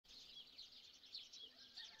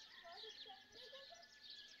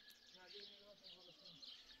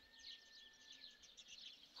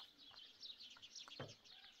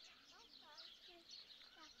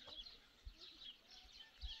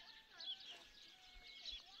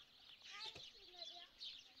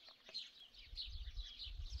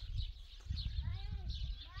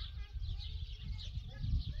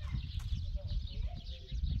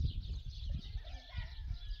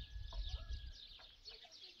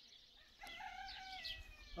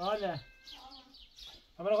حالا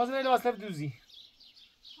اما خواستم این لباس دوزی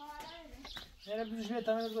یعنی دوزیش به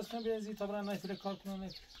تمام از بستن بیازی تا برای نایفر کار کنم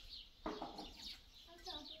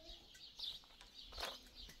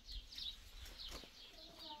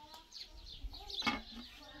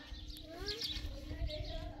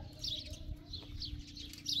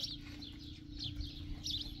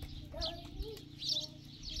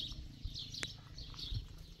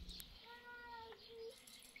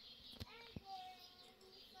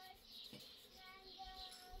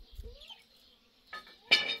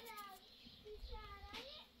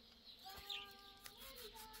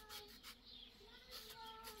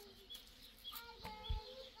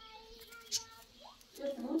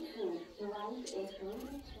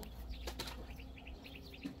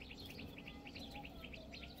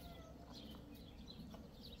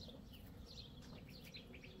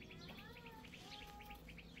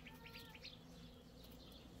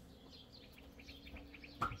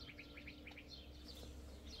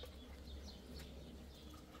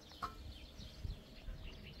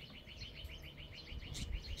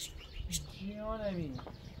میانمی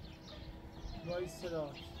وایس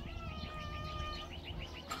صداش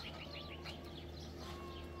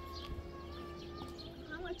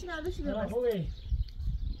همه چی نده شده بست خوبی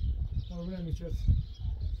مبینم میچرد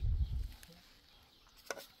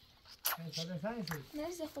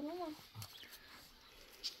مرسی خودمون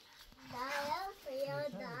داره فیا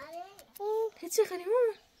داره هیچی خیلی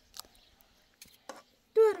ماما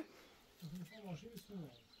دورم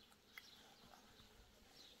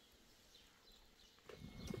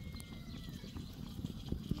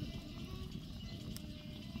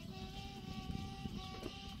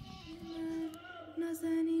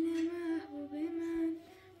نازنین محبوب من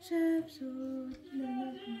شب شد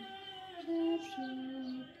لالا کن شب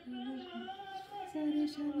شد لالا کن سر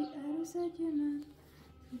شبی عروسک من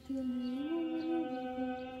تو دل مامان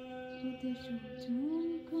بابا خودشو جا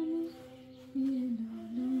میکنه میره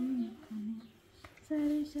لالا میکنه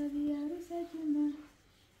سر شبی عروسک من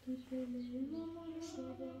تو دل مامان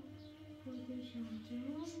بابا خودشو جا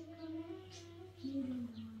میکنه میره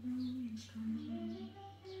لالا میکنه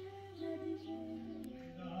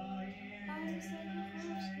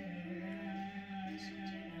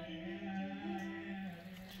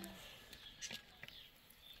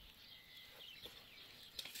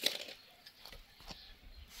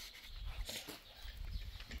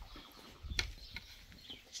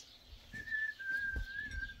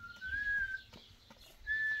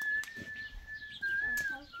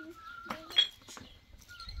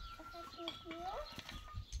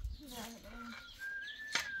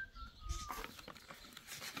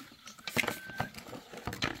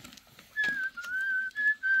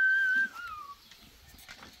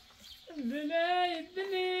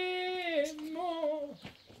دلی مو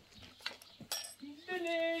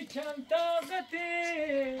دلی کم طاقت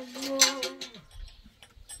مو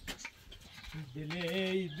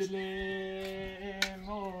دلی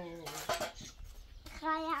مو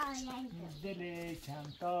دلی کم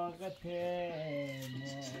طاقت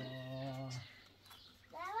مو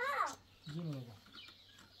جونو بابا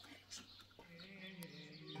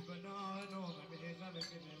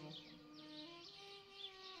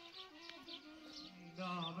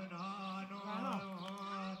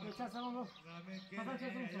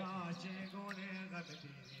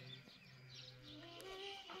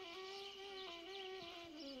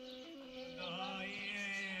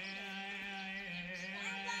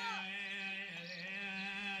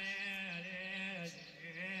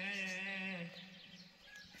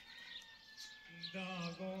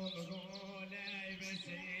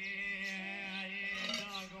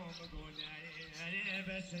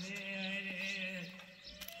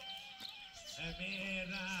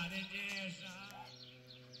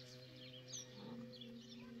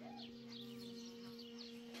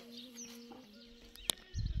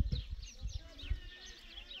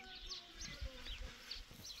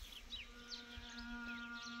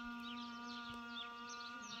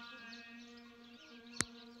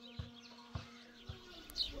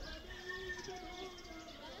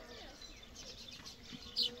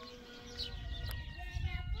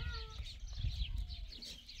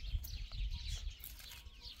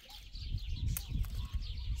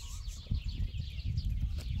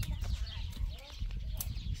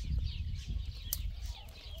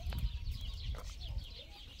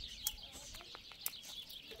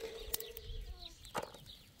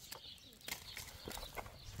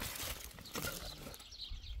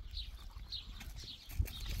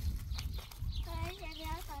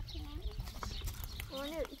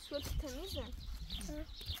Olha, isso aqui camisa?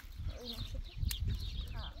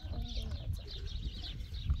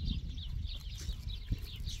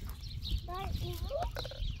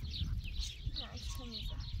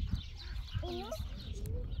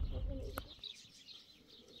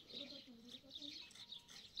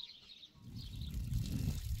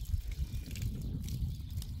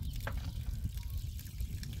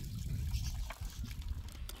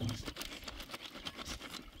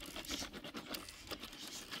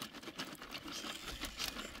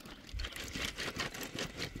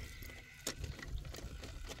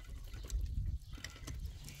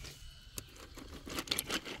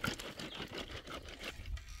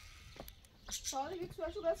 Sonra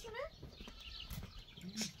bir su basına.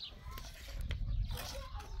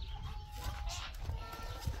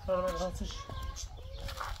 Normal kalsın.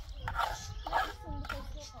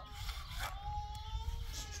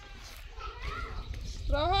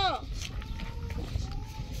 Bravo.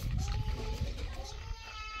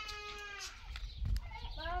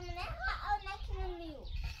 Baba ne ha ona kırmıyor.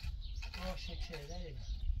 O şeker değil.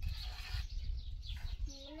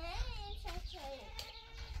 Ne şeker?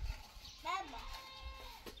 Baba.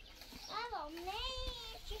 Baba ne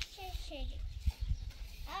şeker?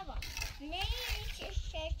 Baba ne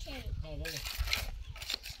şeker? Hayır öyle.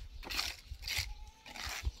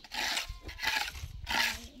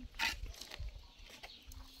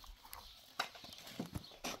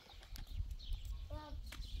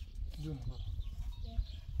 جون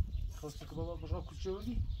خواستی که بابا بشقاب کچه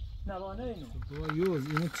بودی؟ نوانه اینو بابا یوز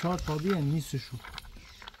اینو 4 تابی هم نیستشو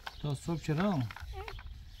تا صبح چرا؟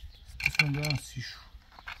 اسم دارم سیشو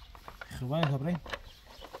خیلی تا بریم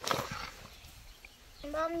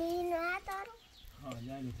بابا مینو ندارم. ها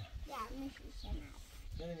لعنده یا میشه نه.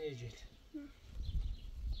 ببین یه جیت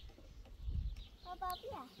بابا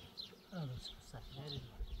بیا. درست صحیح نرید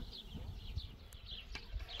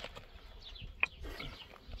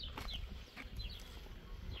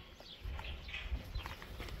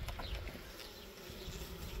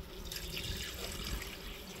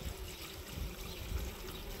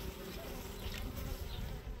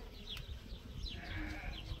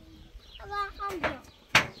بابا هم بیا.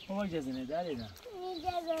 بابا اجازه نده علیدم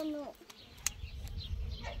می‌جزنو.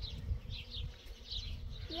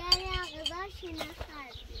 یعنی آقداشی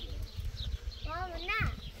نخردی. بابا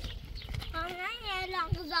نه. یعنی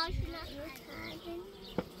آقداشی نخردی.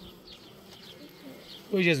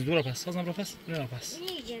 او اجازه دورا پس سازم را پس نه پس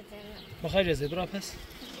می‌جزنو. بخواه اجازه دورا پس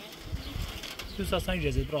دوست هستن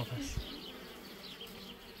اجازه دورا پس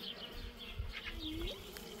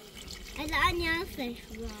الان یافش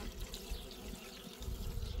با.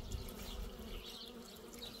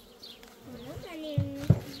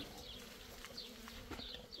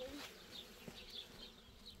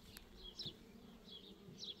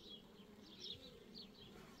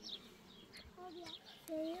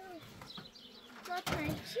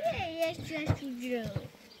 چیه یه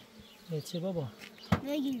چیه چه بابا؟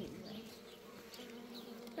 بگیریم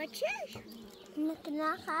با چیش؟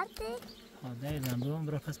 مکنه خرده؟ دقیقا بابا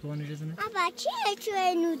برا پس بابا اجازه نه بابا چیه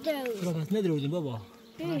چوه نودرو؟ برا پس ندرودیم بابا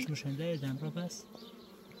همش مشن دقیقا برا پس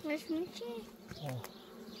اسمون چیه؟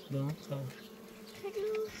 بابا صبر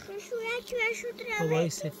شوره چوه شدره بابایی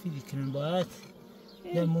سفیدی کنن باید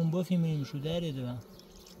در منبافی میمیشو داره دو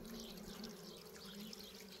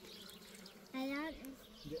الان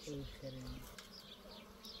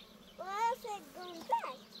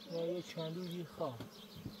یه چندویی خواه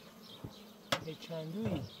یه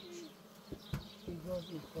چندویی ایگاز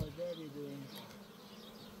ای خواه داره دو این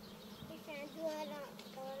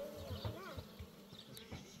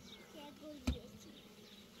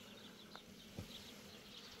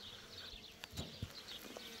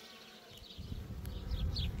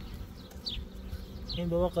این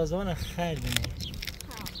بابا قضاوان خردنه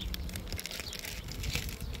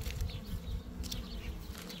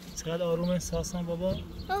چقدر آروم احساسم بابا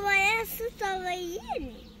بابا یه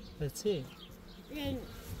ستاوهیه بچه نمی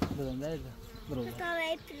بدم دقیقا برو بابا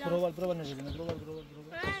ستاوهی پلاک برو بابا نجدنه برو بابا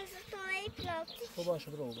ستاوهی پلاک برو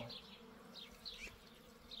باشه برو بابا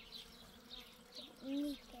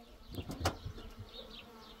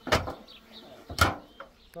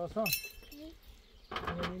ساسان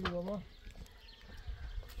اینه لیلی بابا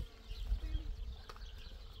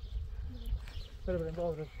بریم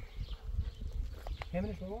بابا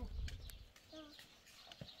همینش بابا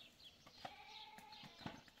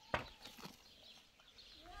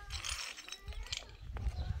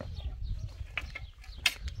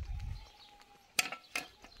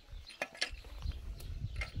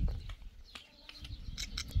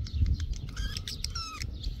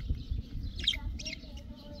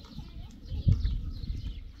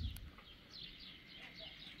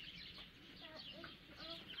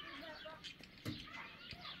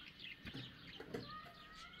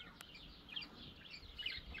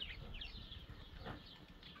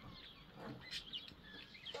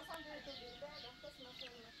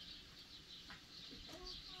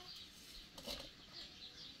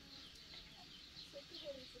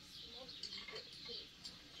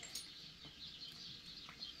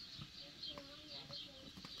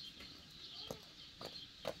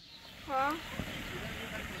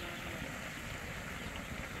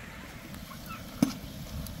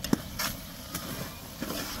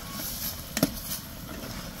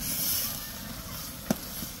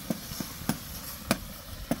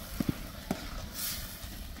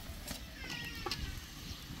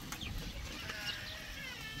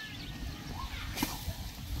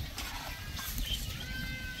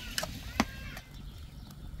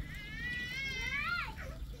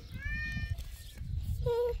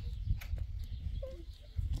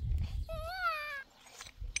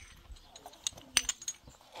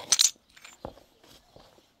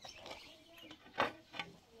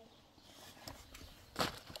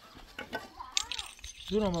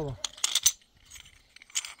دورم بابا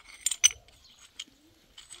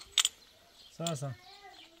سلام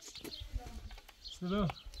سلام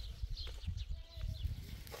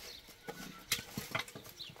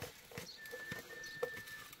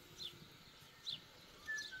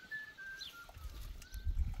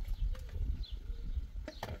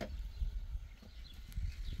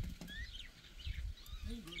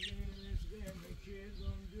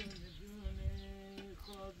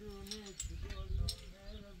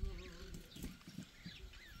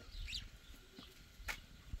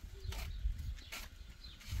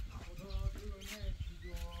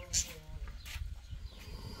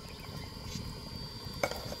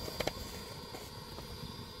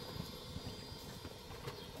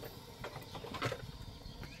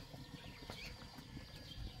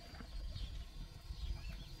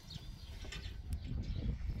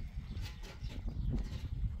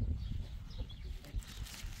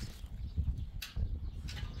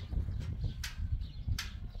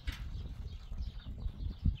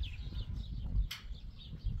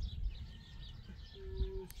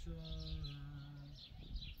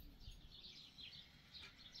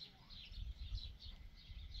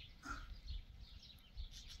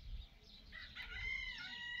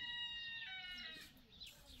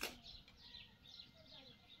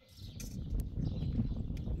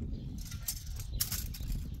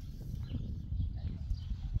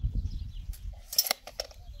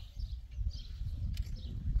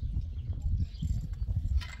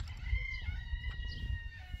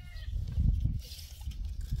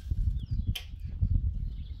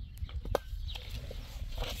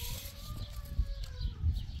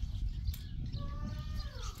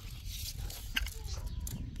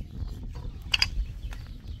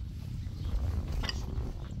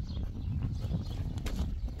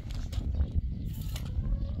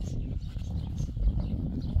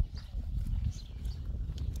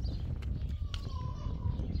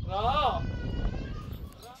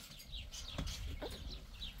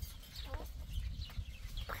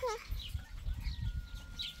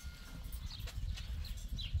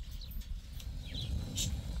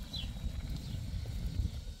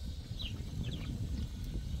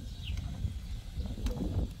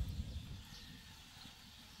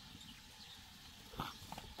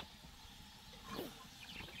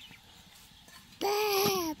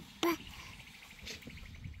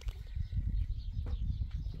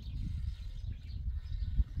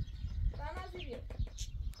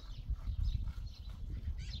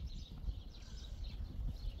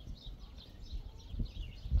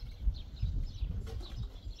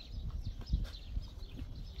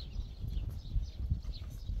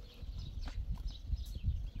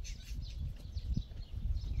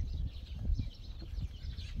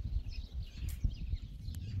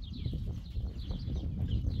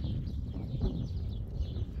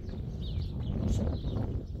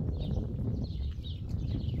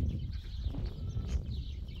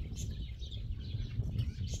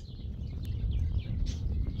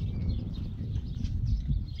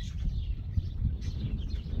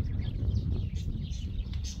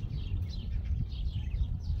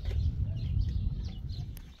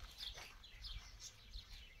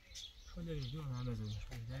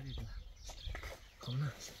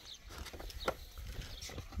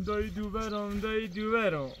دای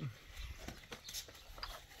دوبرم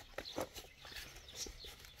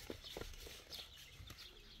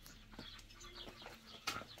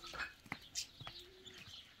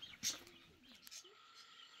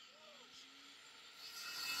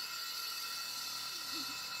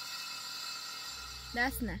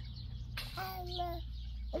دست نه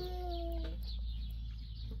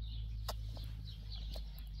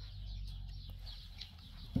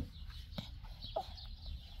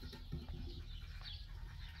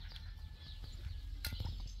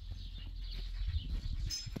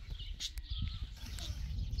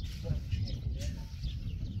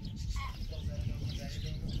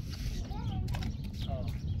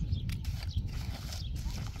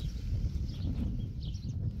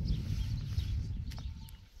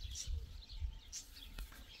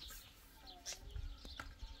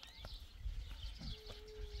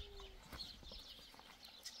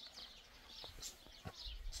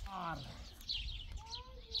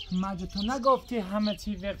مگه تو نگفتی همه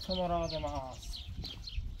چی وقت و مراد ماست؟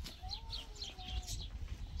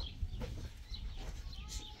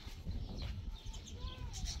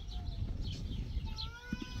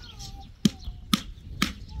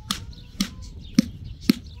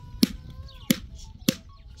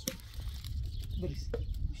 بریز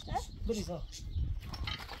بیشتر؟ بریز ها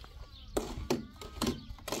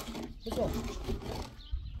بذار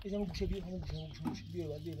همون گوشه بیا، همون گوشه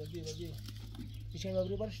بیا İçen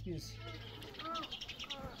öbürü barış diyorsun.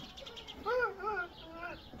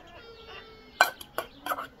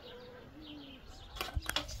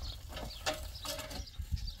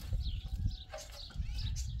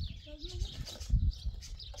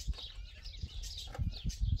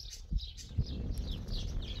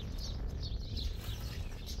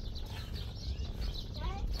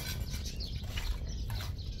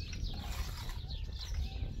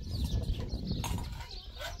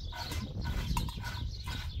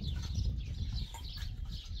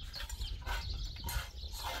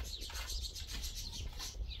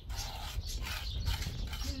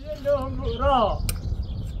 را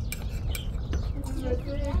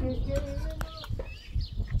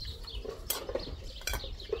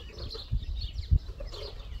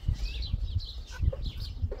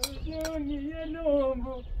دنیا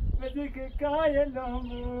لومبو بدك كايا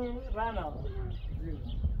لومبو رانا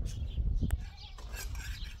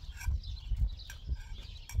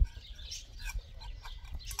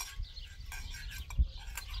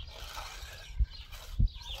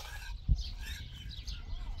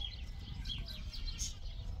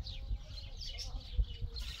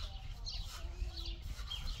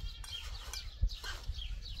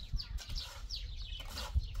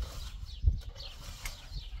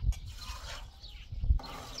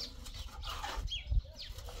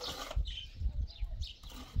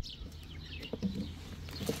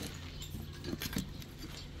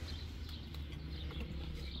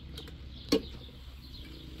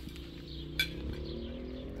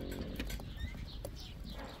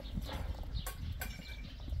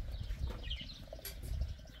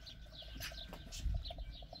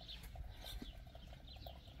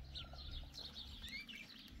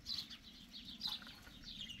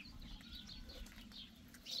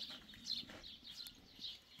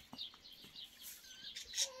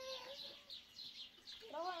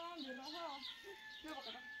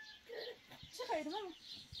چه خیلی ماما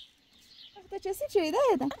تا چسی چیده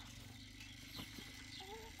هدن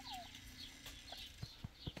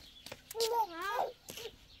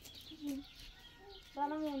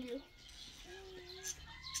بنا میگیو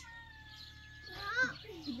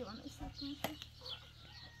دیوانه ایستاد کنشه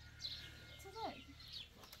چه باید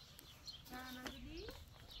رانا دیدی؟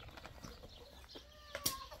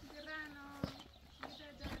 رانا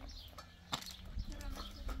دیدادن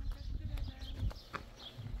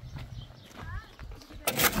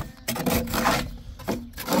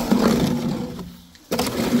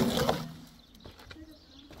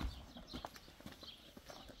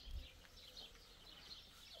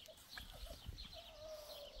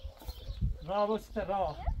را بست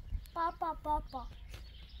را Papa, papa.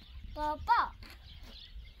 Papa.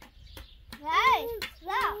 Hey,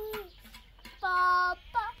 la.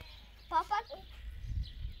 Papa. Papa.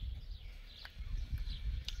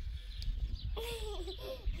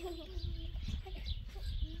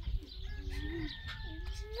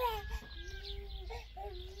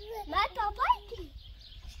 Ma papa qui?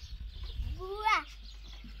 Buah.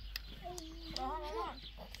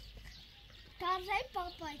 Tarzan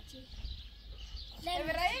papa qui?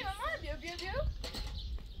 ابراهیم ماما بیو بیو بیو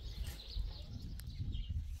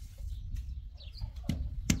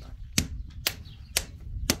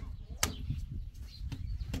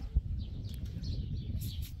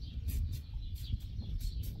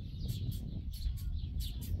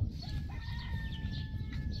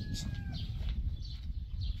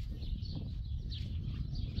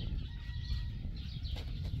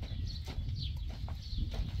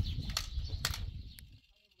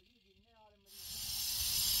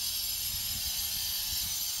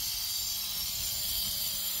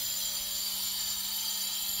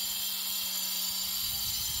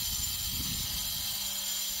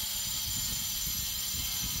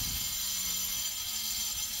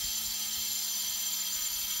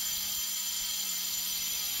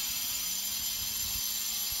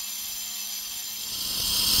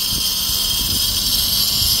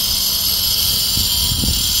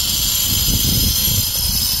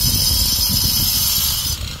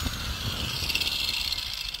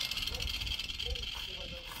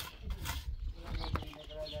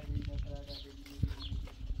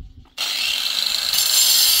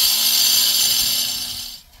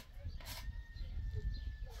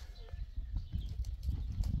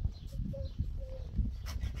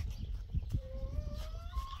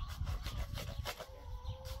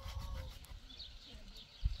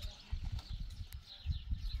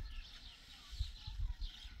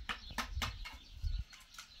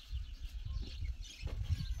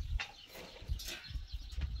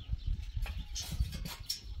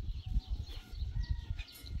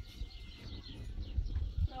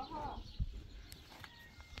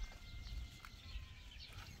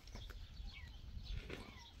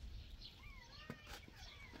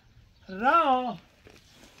را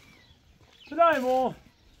ترایمو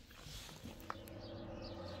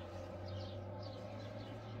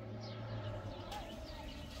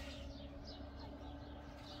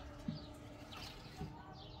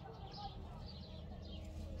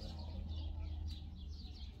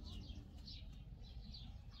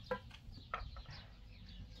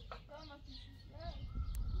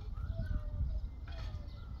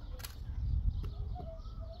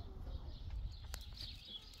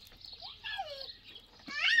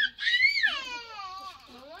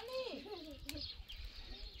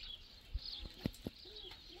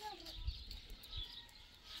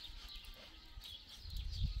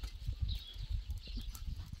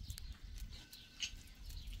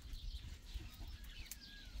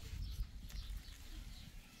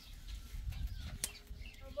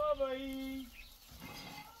بابایی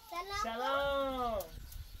سلام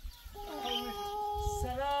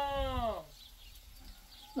سلام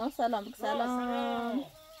نه سلام بک سلام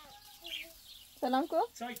سلام کو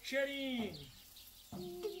چاکرین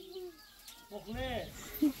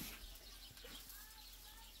مخلص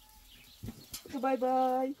بای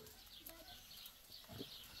بای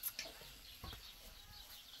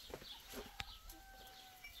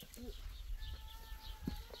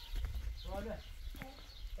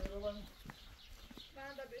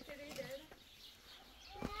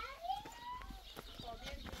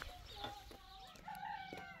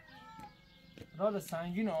راه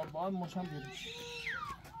سنگین ها باید مشم بیرش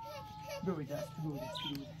بوی دست بوی دست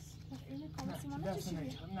بوی دست نه دست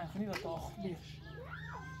نگیر نکنی و تا آخ بیرش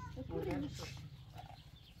بوی دست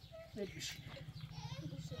بیرش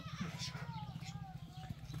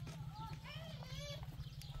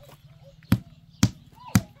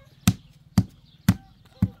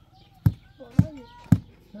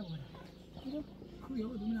نبوی خوی ها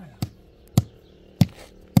دومی نایا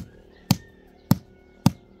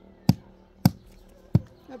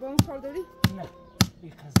با اون کار داری؟ نه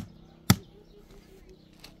بیخز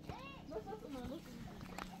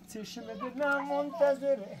چشم دلم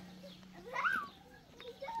منتظره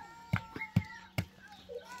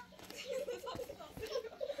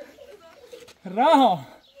رها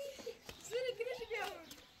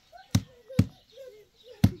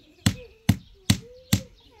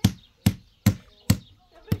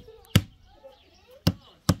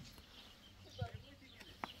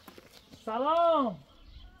سلام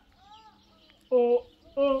او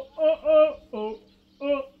او او او او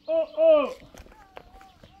او او او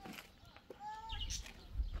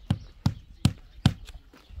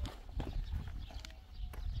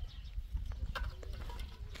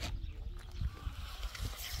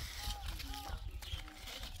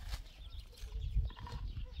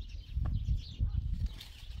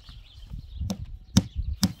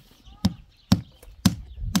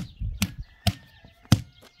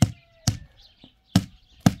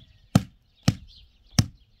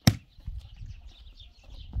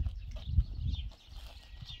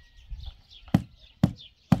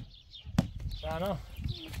Rana,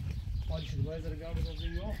 pode ir mais legal do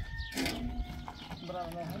que eu.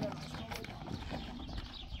 Brava,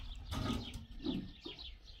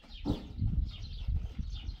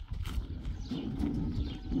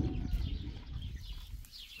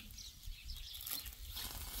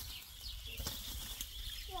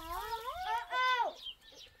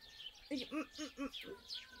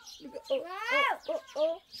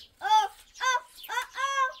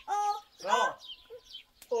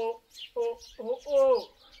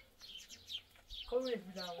 Come if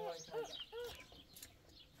you don't want to.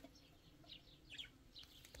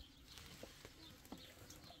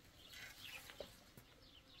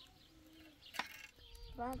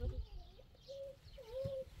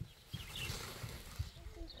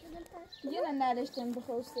 یه نرشتم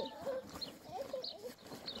بخواسته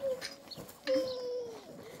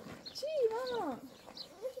چی ماما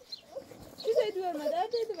چی زای دوار مدار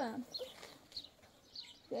دیدم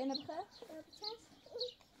بیایی نبخه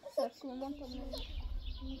سرسون من کنم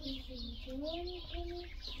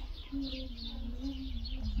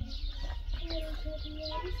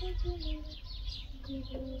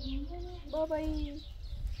بابایی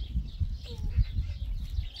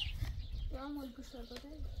رام الگوشار داده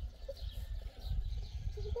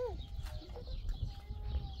چی داده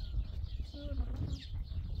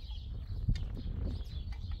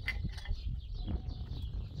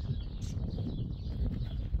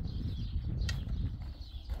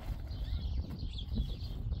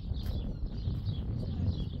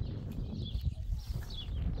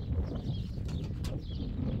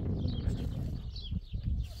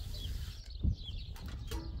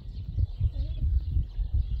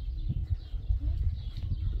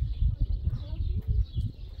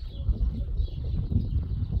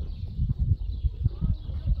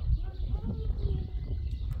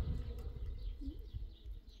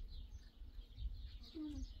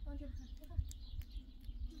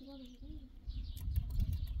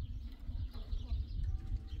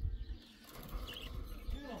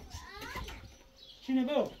چینه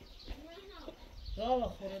بو بابا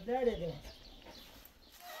خوره درده دو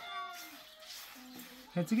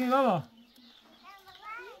هتیگه بابا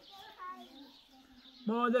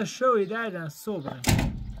ماده شوی دردن صبح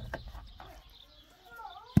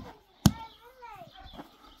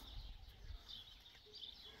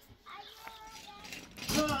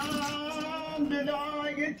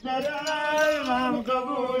من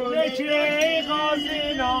قبول نکه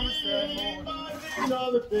غازی نامسمون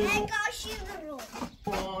نگاشی رو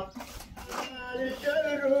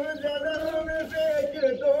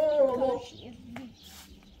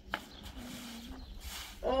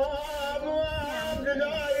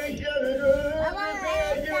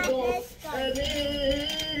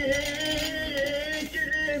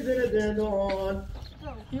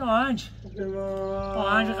این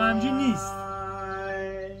آهنگ غمگین نیست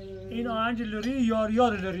این آهنگ لری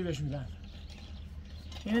یار لری بهش میدن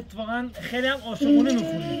این اتفاقا خیلی هم عاشقونه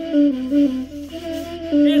میخونه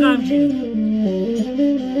این غمگینه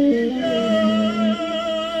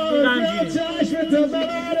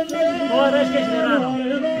بارش کشیده رنا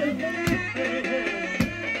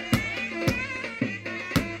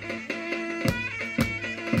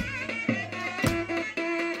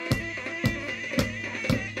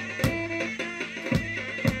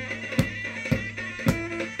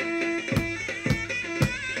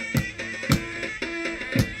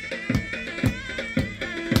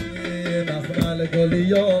گلی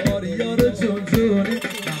یار جون جونی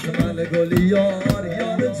مخمل گلی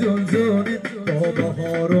یار جون جونی تو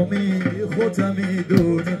بهارومی خودت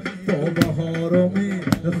میدونی تو بهارومی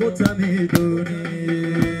خودت میدونی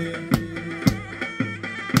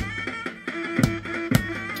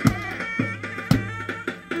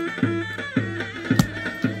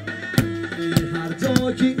هر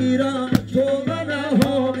جا که ایران تو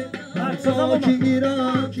منهامی هر جا که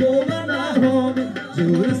ایران تو منهامی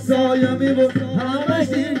جور سایه میبود همش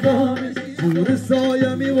این دامی جور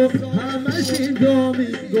سایه میبود همش این دامی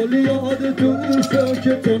گلی یاد تو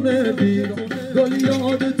ساکت نبیرم گلی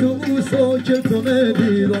یاد تو ساکت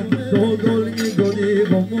نبیرم تو گلی گلی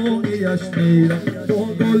با مویش میرم تو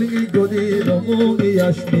گلی گلی با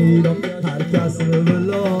مویش میرم هر کس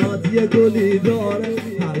ولاد یه گلی داره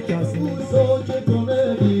هر کس ساکت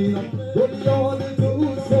نبیرم گلی یاد تو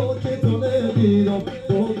ساکت نبیرم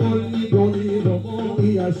تو گلی گلی با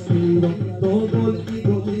مویش میرم تو گلی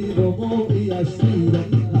گلی با مویش میرم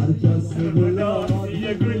هر کس ولاد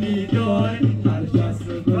یه گلی داره هر کس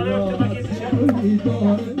ولاد گلی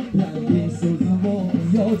داره رنگین سوز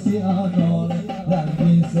مویاتی اناره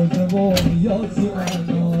رنگین سوز مویاتی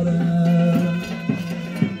اناره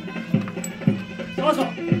ساسا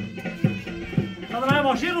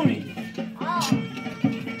ماشین رونی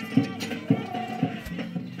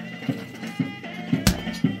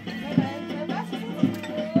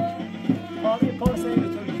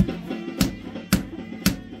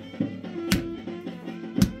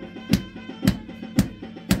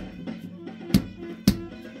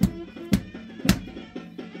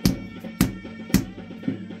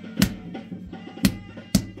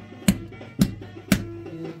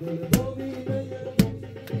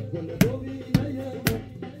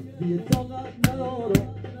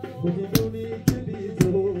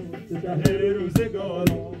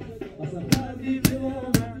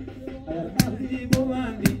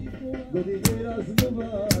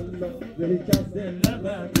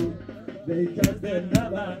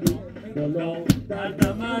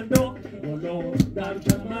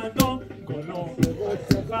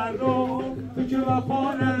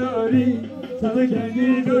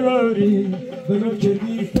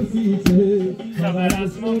خبر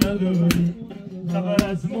از ما نداری خبر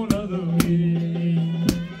از ما نداری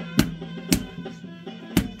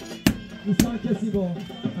دوستان کسی با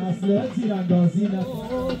اصله تیراندازی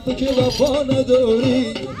نکن تو که وفا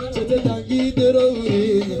نداری چه دنگی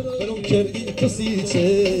دروری برم کردی تو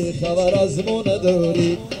سیچه خبر از ما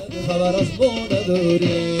نداری خبر از ما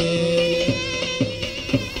نداری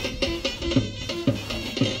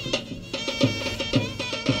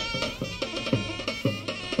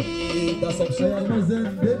دستم شاید ما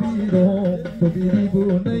زنده بیرم تو بیری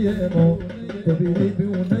بونه ما تو بیری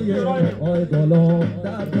بونه ما آی گلام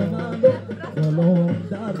درد من گلام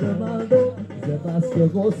درد من زبست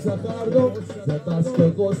گسته خردم زبست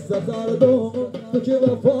گسته خردم تو که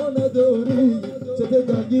وفا نداری چه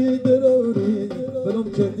دنگی دروری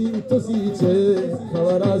بلوم کردی تو سیچه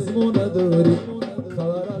خبر از ما نداری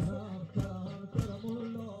خبر از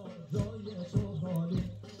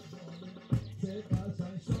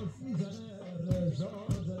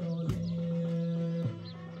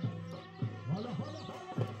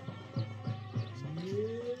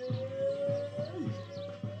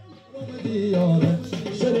دیاره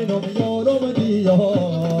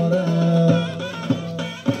داره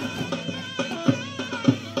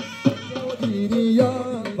دیریم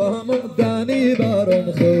و همودنی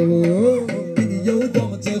برام خوب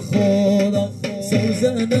بیودم ته خودم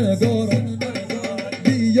سوزه نگارم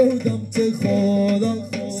بیودم ته خودم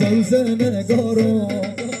سوزه نگارم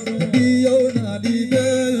بیو نلی به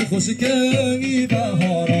خوشکی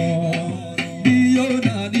بهارم بیو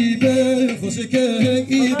نلی به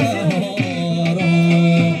خوشکی بهارم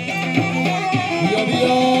بیا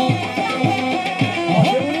بیا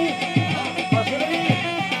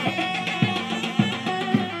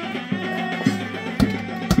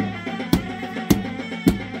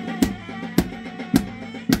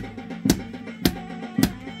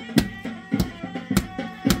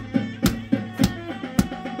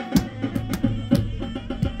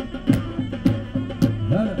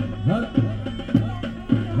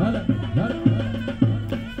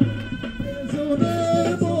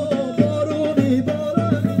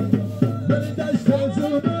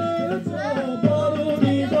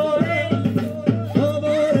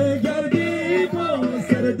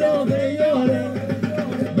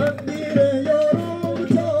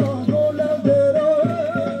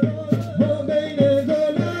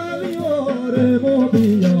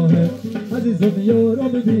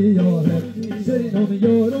یارم بیاره شرینم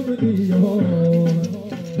یارم بیاره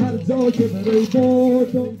هر جا که بری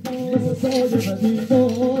بادم مثل سایه مدین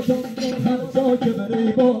دادم هر جا که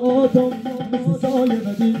بری بادم مثل سایه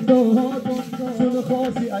مدین دادم چون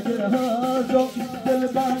خاصی اگر هر جا دل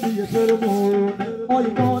بندی فرمونه آی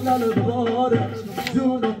مانل دوباره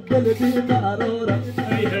جونم دل بی قراره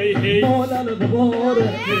مانل دوباره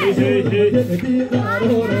دل بی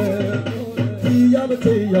قراره تیم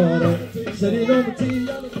تیاره شرینم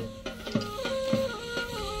تیاره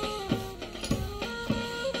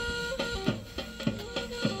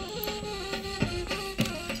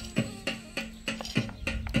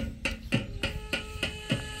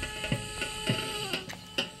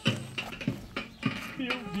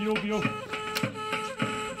بیو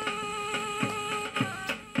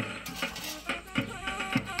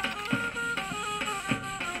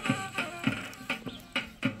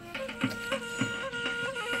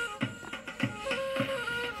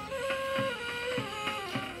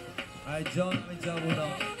ای جان ای جوونا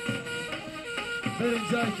بریم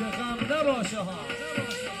جایی که غم نباشه ها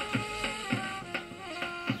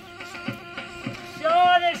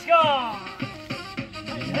شادشگاه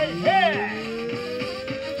هی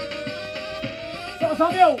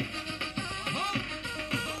ساسامیو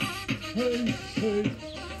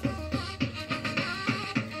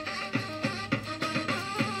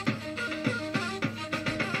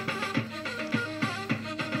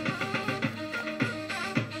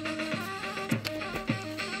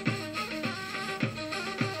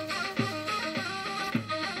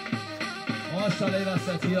ماشاءالله ای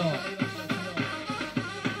وسطی ها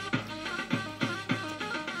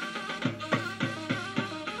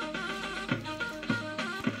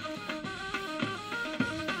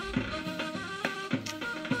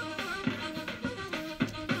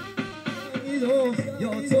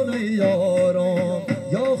یا تو نیارم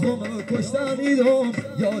یا خم کشتن ایدم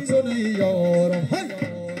یا تو نیارم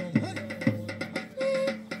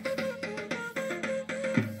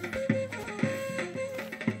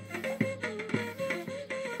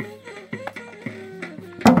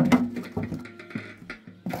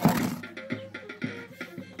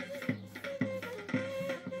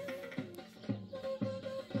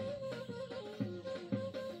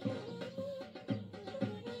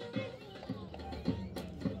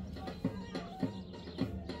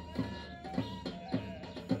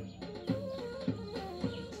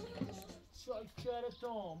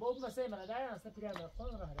شاکرتون با اون مسئله من دارم اصلا پیرم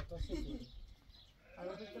خون راه را تو سیدی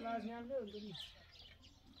البته تو لازم نیست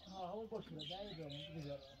ها او با تو دایی دارم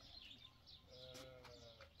بذار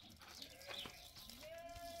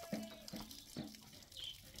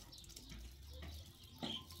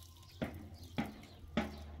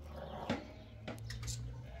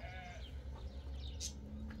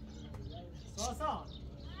ساسا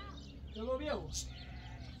تو بیو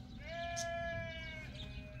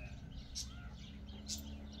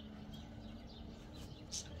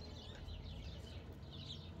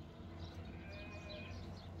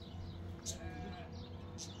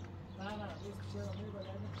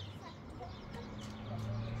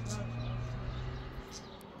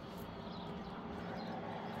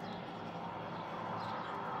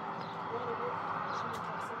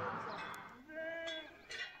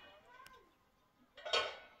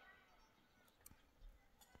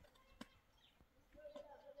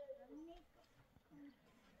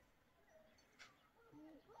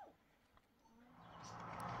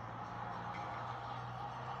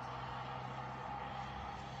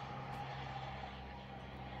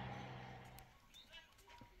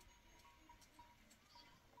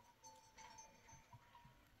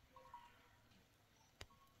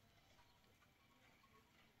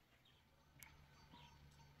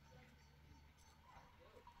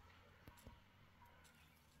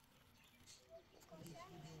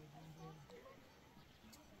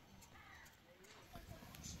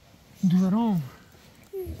دورم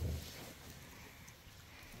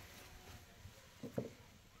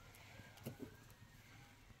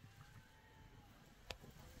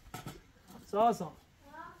ساسا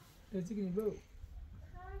ارتكني بو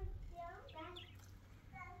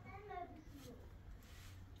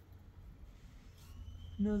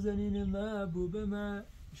نازنین محبوب من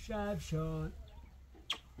شب شاد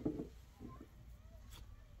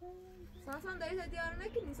ساسان داری تا دیار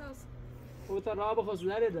نکنی ساس او تا راه بخواست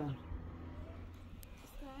نره دار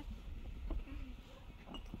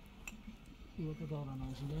او تا دارا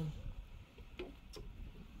ناشیدم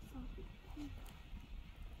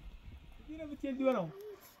دینا بتیل دورم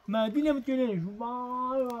ما دینا بتیلش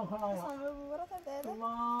وای وای خلایا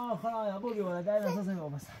وای خلایا بودی ولا دايما اساسا ما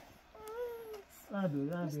بس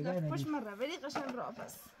خوش مرة ولی قشنگ را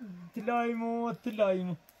بس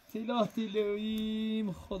تلایم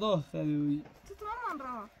تلایم خدا خدایی تو تمام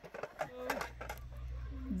را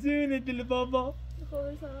زونه دل بابا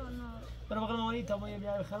خوبی سلام برای بقیه مامانی تا ما یه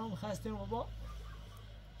بیار بخرم خستیم بابا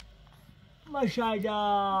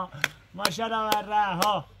ماشاءالله ماشاءالله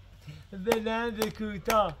ورها بلند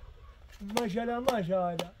کوتا ماشاءالله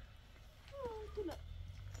ماشاءالله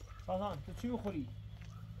فاطمه تو چی میخوری؟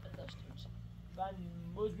 من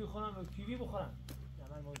موز میخورم و کیوی بخورم. نه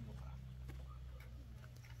من موز میخورم.